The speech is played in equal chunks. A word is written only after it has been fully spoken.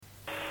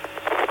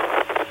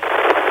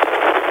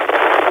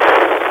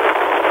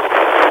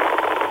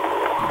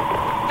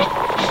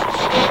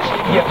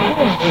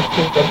The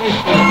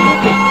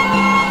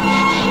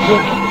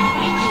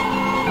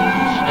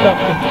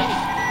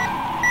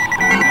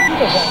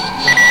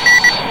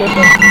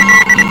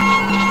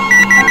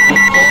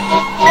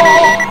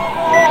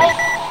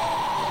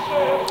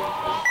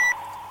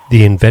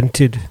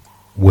Invented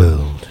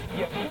World.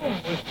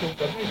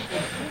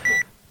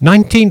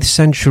 19th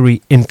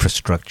century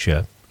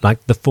infrastructure,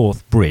 like the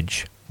Forth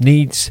Bridge,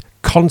 needs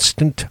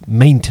constant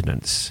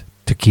maintenance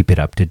to keep it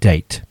up to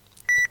date.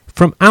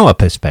 From our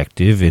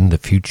perspective in the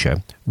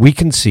future, we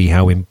can see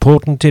how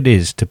important it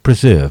is to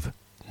preserve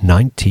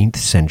 19th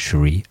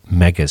century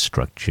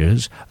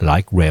megastructures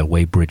like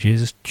railway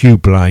bridges,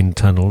 tube line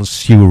tunnels,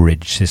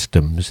 sewerage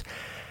systems,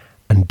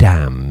 and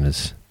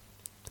dams.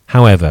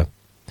 However,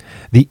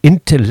 the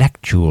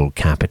intellectual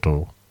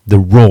capital, the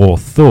raw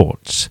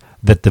thoughts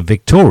that the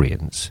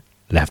Victorians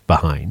left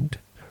behind,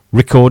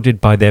 recorded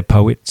by their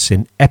poets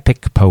in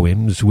epic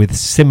poems with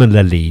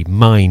similarly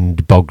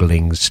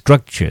mind-boggling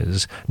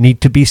structures, need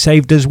to be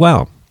saved as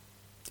well.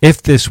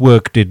 If this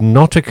work did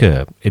not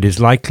occur, it is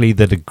likely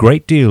that a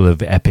great deal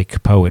of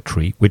epic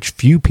poetry, which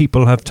few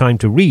people have time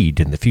to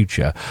read in the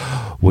future,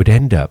 would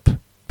end up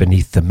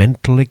beneath the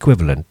mental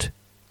equivalent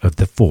of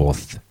the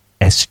Forth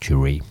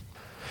estuary.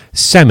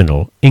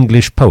 Seminal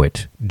English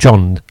poet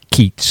John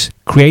Keats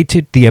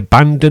created the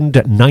abandoned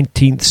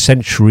 19th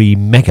century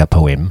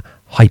megapoem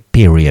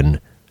Hyperion.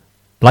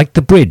 Like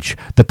the bridge,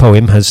 the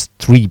poem has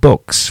 3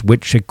 books,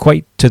 which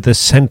equate to the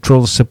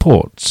central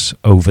supports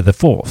over the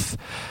Forth.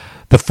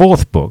 The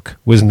 4th book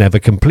was never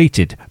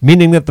completed,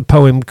 meaning that the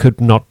poem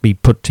could not be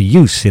put to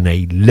use in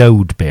a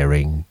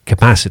load-bearing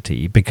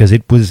capacity because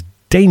it was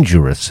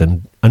dangerous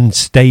and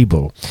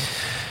unstable.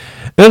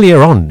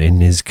 Earlier on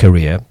in his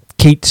career,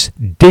 Keats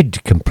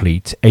did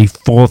complete a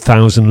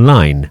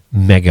 4,000-line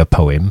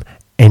megapoem,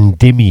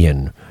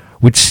 Endymion,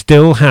 which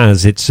still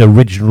has its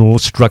original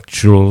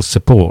structural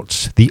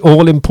supports, the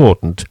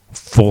all-important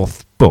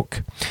 4th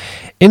book.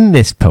 In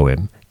this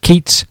poem,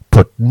 Keats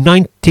put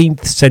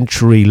 19th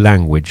century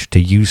language to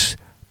use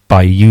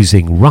by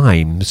using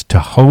rhymes to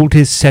hold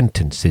his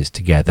sentences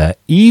together,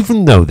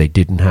 even though they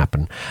didn't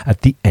happen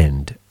at the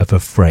end of a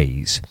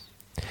phrase.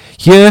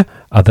 Here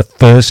are the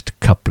first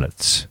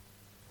couplets.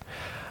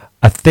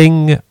 A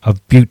thing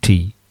of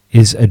beauty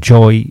is a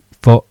joy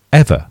for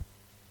ever.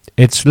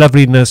 Its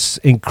loveliness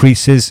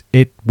increases,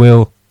 it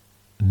will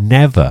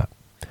never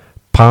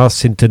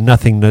pass into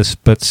nothingness,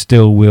 but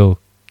still will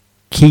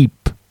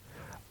keep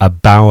a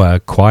bower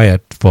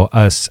quiet for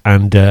us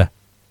and a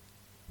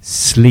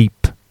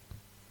sleep.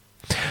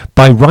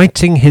 By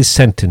writing his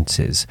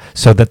sentences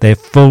so that their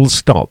full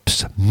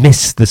stops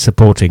miss the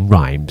supporting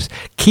rhymes,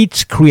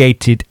 Keats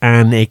created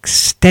an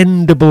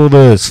extendable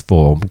verse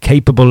form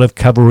capable of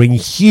covering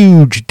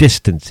huge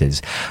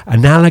distances,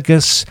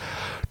 analogous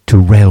to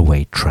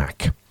railway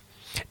track.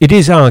 It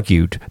is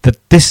argued that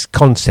this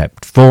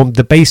concept formed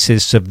the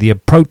basis of the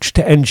approach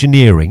to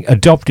engineering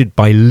adopted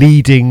by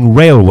leading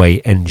railway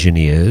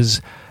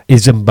engineers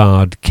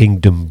Isambard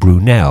Kingdom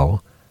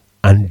Brunel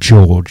and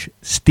George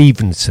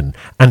Stephenson,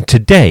 and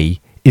today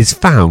is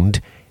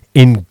found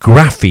in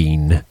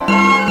graphene.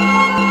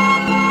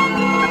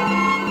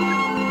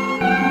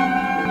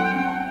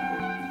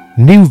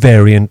 New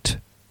variant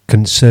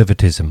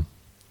conservatism.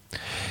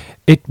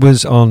 It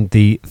was on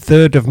the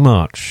 3rd of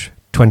March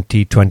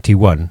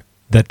 2021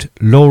 that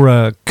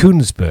Laura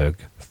Kuenssberg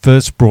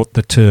first brought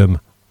the term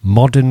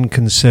modern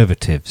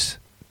conservatives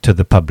to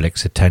the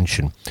public's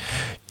attention.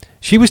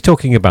 She was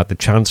talking about the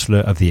Chancellor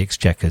of the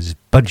Exchequer's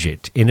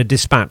budget in a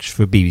dispatch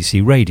for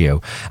BBC Radio,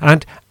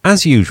 and,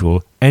 as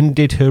usual,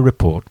 ended her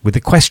report with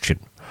a question.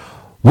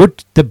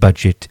 Would the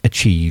budget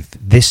achieve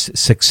this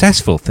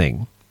successful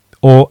thing,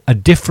 or a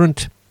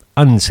different,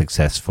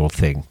 unsuccessful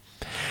thing?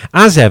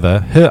 As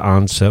ever, her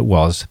answer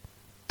was,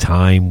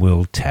 time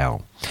will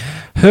tell.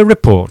 Her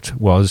report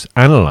was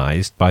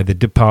analysed by the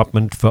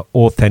Department for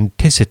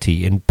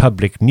Authenticity in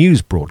Public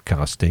News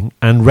Broadcasting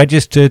and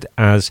registered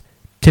as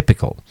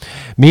typical,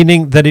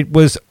 meaning that it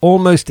was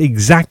almost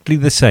exactly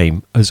the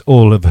same as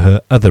all of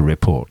her other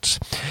reports.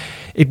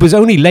 It was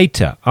only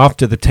later,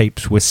 after the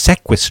tapes were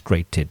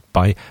sequestrated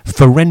by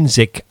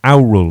forensic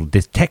aural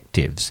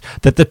detectives,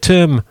 that the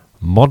term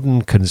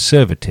modern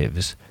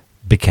conservatives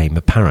became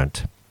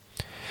apparent.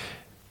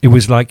 It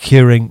was like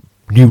hearing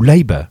New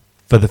Labour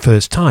for the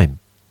first time,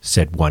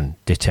 said one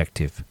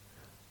detective.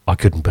 I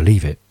couldn't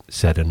believe it,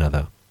 said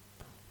another.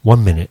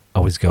 1 minute I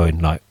was going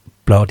like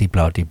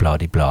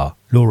blah-de-blah-de-blah-de-blah,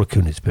 Laura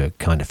Kuenssberg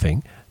kind of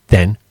thing.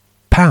 Then,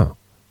 pow,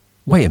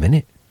 wait a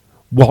minute.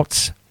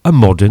 What's a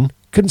modern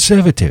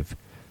conservative?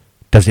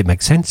 Does it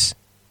make sense?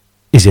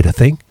 Is it a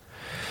thing?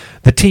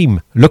 The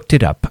team looked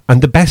it up,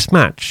 and the best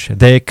match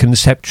their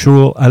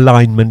conceptual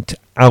alignment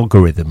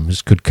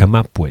algorithms could come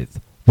up with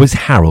was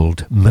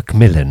Harold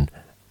Macmillan,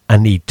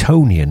 an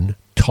Etonian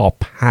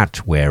top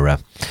hat wearer.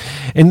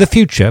 In the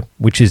future,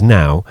 which is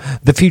now,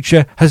 the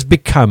future has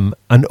become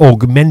an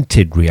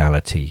augmented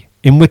reality,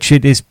 in which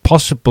it is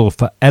possible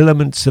for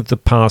elements of the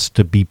past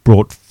to be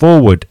brought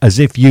forward as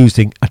if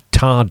using a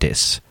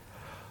TARDIS.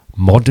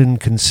 Modern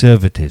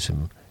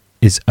conservatism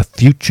is a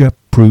future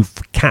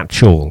bulletproof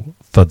catch-all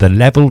for the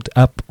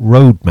levelled-up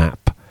roadmap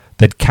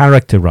that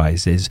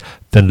characterises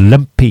the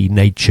lumpy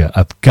nature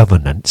of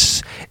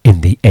governance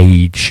in the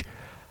age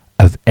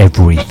of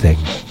everything.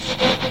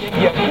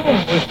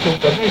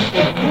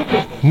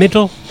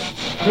 Middle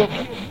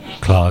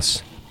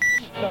class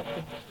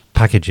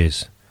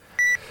packages.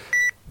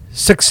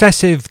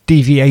 Successive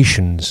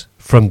deviations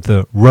from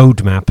the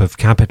roadmap of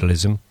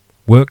capitalism,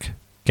 work,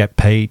 get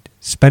paid,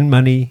 spend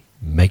money,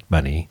 make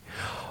money,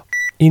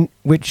 in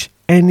which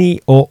any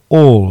or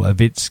all of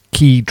its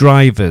key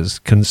drivers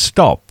can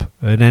stop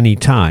at any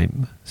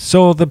time,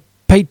 saw the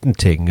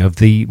patenting of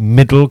the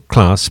middle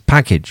class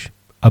package,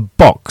 a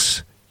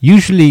box,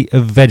 usually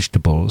of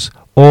vegetables,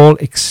 all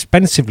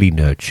expensively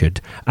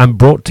nurtured and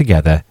brought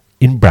together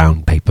in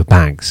brown paper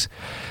bags.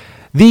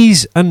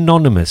 These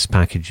anonymous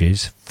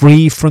packages,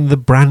 free from the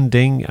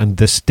branding and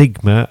the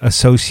stigma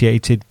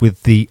associated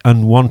with the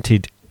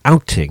unwanted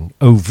outing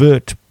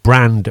overt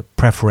brand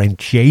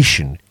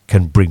preferentiation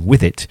can bring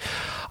with it,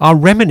 are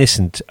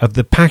reminiscent of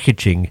the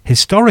packaging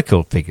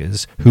historical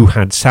figures who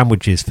had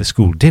sandwiches for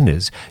school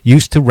dinners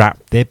used to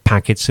wrap their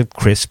packets of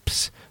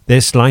crisps,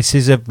 their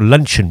slices of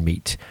luncheon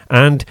meat,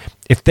 and,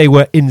 if they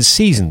were in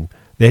season,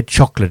 their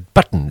chocolate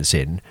buttons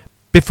in,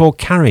 before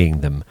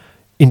carrying them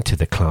into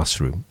the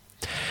classroom.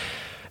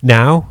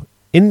 Now,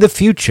 in the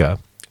future,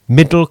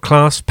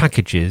 middle-class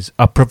packages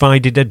are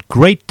provided at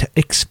great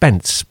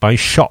expense by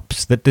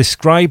shops that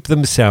describe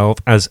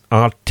themselves as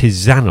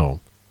artisanal,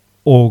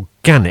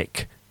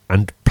 organic,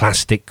 and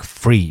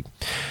plastic-free.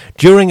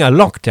 During a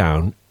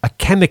lockdown, a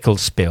chemical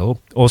spill,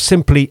 or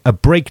simply a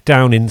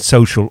breakdown in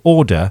social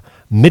order,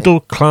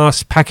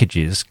 middle-class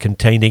packages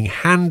containing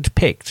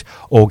hand-picked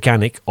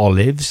organic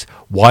olives,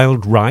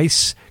 wild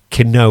rice,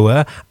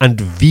 quinoa,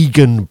 and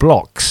vegan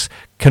blocks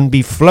can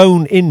be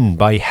flown in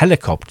by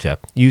helicopter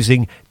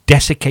using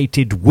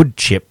desiccated wood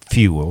chip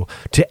fuel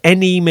to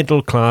any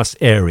middle-class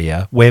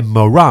area where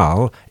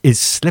morale is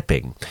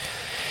slipping.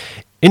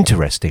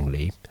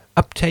 Interestingly,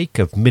 uptake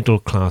of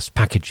middle-class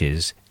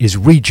packages is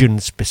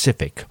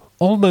region-specific,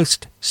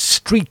 almost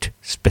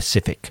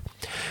street-specific.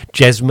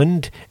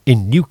 Jesmond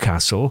in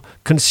Newcastle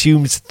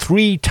consumes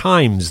 3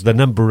 times the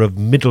number of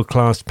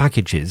middle-class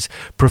packages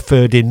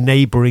preferred in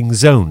neighbouring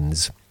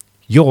zones.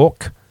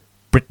 York,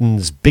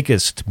 Britain's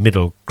biggest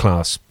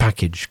middle-class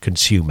package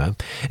consumer,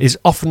 is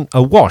often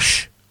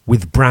awash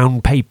with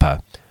brown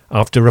paper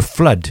after a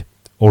flood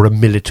or a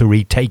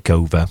military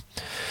takeover.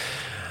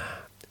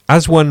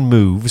 As one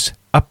moves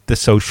up the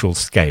social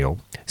scale,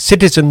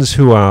 citizens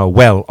who are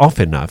well off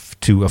enough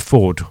to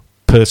afford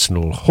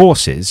personal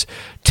horses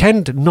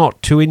tend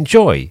not to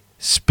enjoy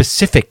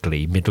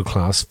specifically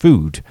middle-class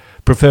food,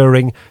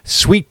 preferring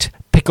sweet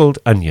pickled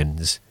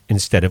onions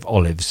instead of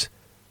olives,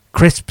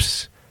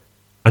 crisps,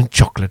 and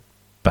chocolate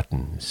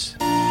buttons.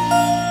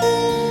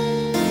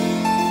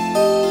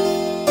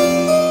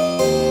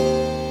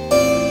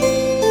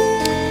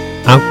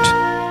 Out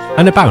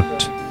and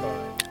about.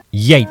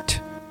 Yate,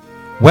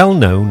 well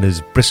known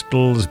as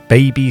Bristol's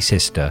baby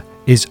sister,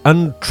 is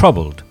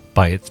untroubled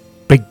by its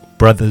big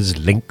brother's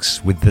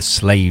links with the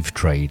slave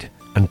trade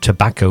and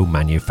tobacco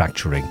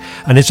manufacturing,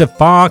 and is a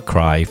far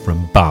cry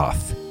from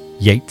Bath,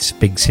 Yate's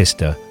big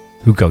sister,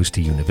 who goes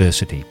to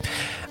university,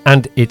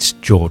 and its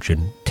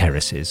Georgian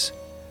terraces.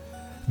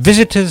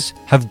 Visitors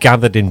have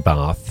gathered in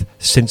Bath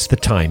since the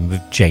time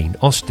of Jane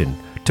Austen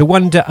to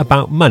wonder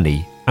about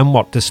money and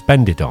what to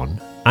spend it on,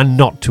 and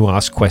not to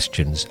ask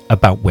questions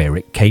about where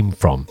it came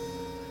from.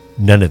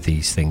 None of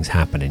these things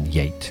happen in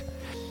Yate.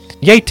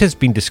 Yate has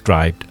been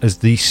described as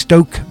the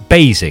Stoke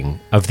Basing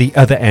of the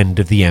other end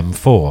of the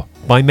M4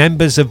 by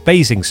members of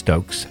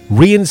Basingstokes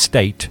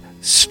reinstate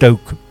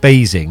Stoke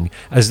Basing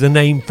as the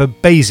name for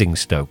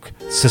Basingstoke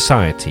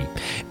Society.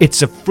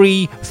 It's a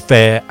free,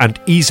 fair and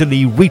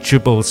easily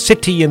reachable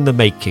city in the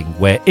making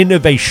where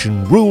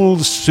innovation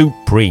rules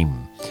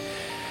supreme.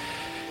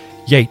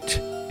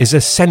 Yate is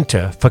a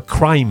centre for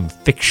crime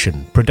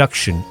fiction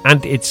production,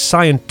 and its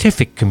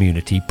scientific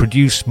community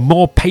produce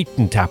more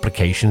patent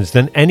applications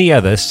than any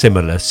other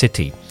similar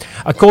city.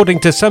 According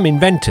to some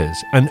inventors,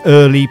 an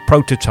early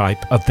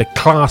prototype of the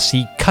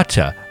classy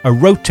cutter, a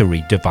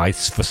rotary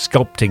device for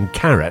sculpting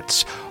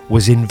carrots,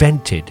 was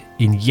invented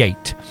in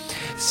Yate.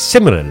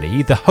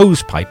 Similarly, the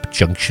hosepipe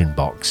junction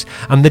box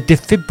and the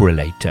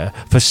defibrillator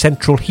for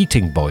central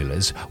heating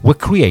boilers were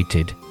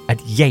created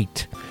at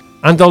Yate.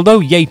 And although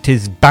Yate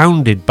is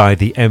bounded by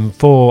the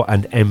M4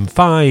 and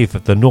M5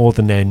 at the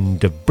northern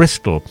end of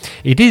Bristol,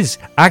 it is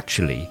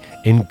actually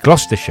in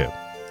Gloucestershire,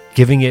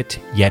 giving it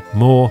yet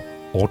more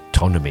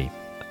autonomy.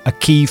 A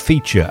key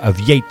feature of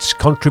Yate's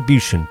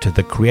contribution to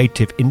the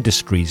creative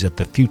industries of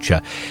the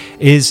future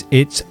is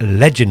its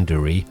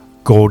legendary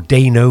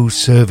Gordano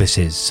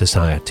Services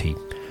Society,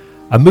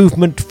 a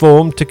movement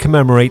formed to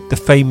commemorate the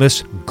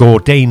famous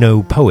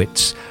Gordano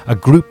poets, a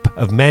group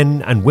of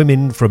men and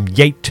women from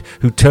Yate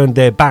who turned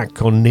their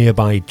back on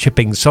nearby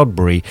Chipping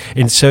Sodbury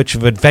in search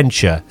of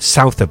adventure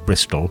south of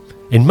Bristol,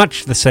 in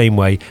much the same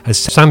way as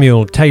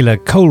Samuel Taylor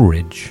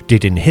Coleridge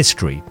did in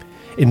history.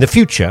 In the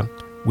future,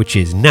 which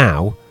is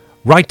now,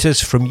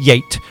 Writers from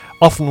Yate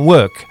often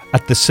work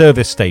at the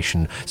service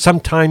station,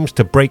 sometimes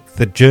to break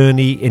the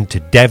journey into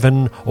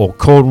Devon or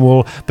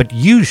Cornwall, but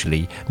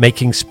usually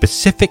making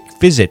specific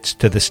visits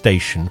to the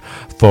station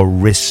for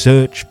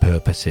research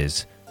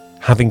purposes,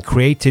 having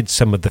created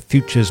some of the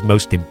future's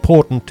most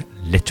important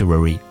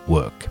literary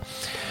work.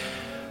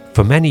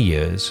 For many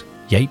years,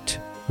 Yate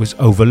was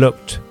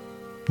overlooked.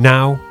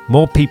 Now,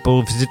 more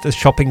people visit the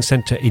shopping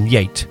centre in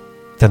Yate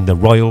than the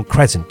Royal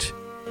Crescent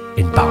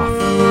in Bath.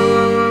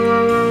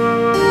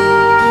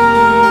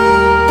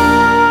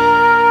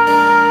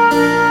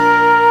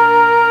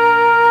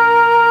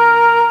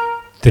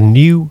 The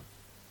new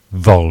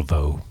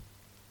Volvo.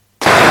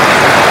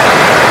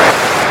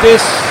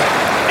 This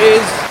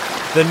is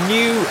the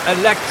new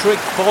electric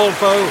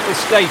Volvo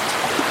estate,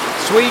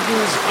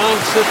 Sweden's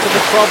answer to the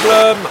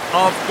problem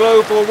of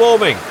global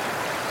warming.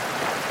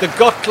 The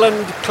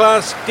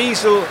Gotland-class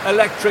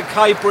diesel-electric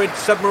hybrid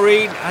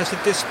submarine has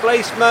a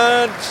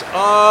displacement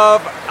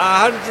of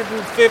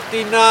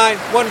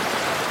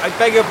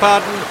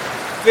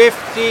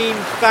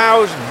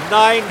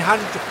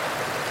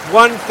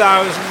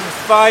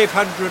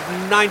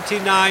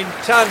 1,599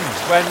 tons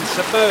when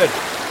submerged.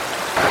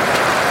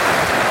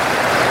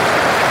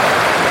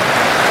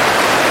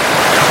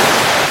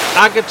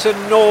 Agaton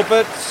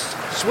Norberts,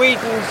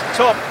 Sweden's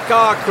top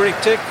car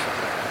critic,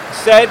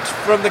 said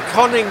from the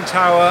conning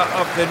tower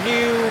of the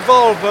new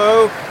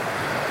Volvo,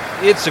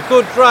 "It's a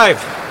good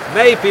drive.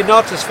 Maybe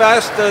not as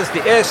fast as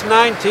the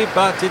S90,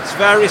 but it's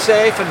very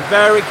safe and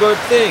very good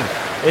thing.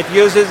 It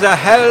uses a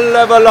hell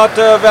of a lot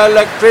of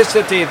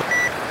electricity."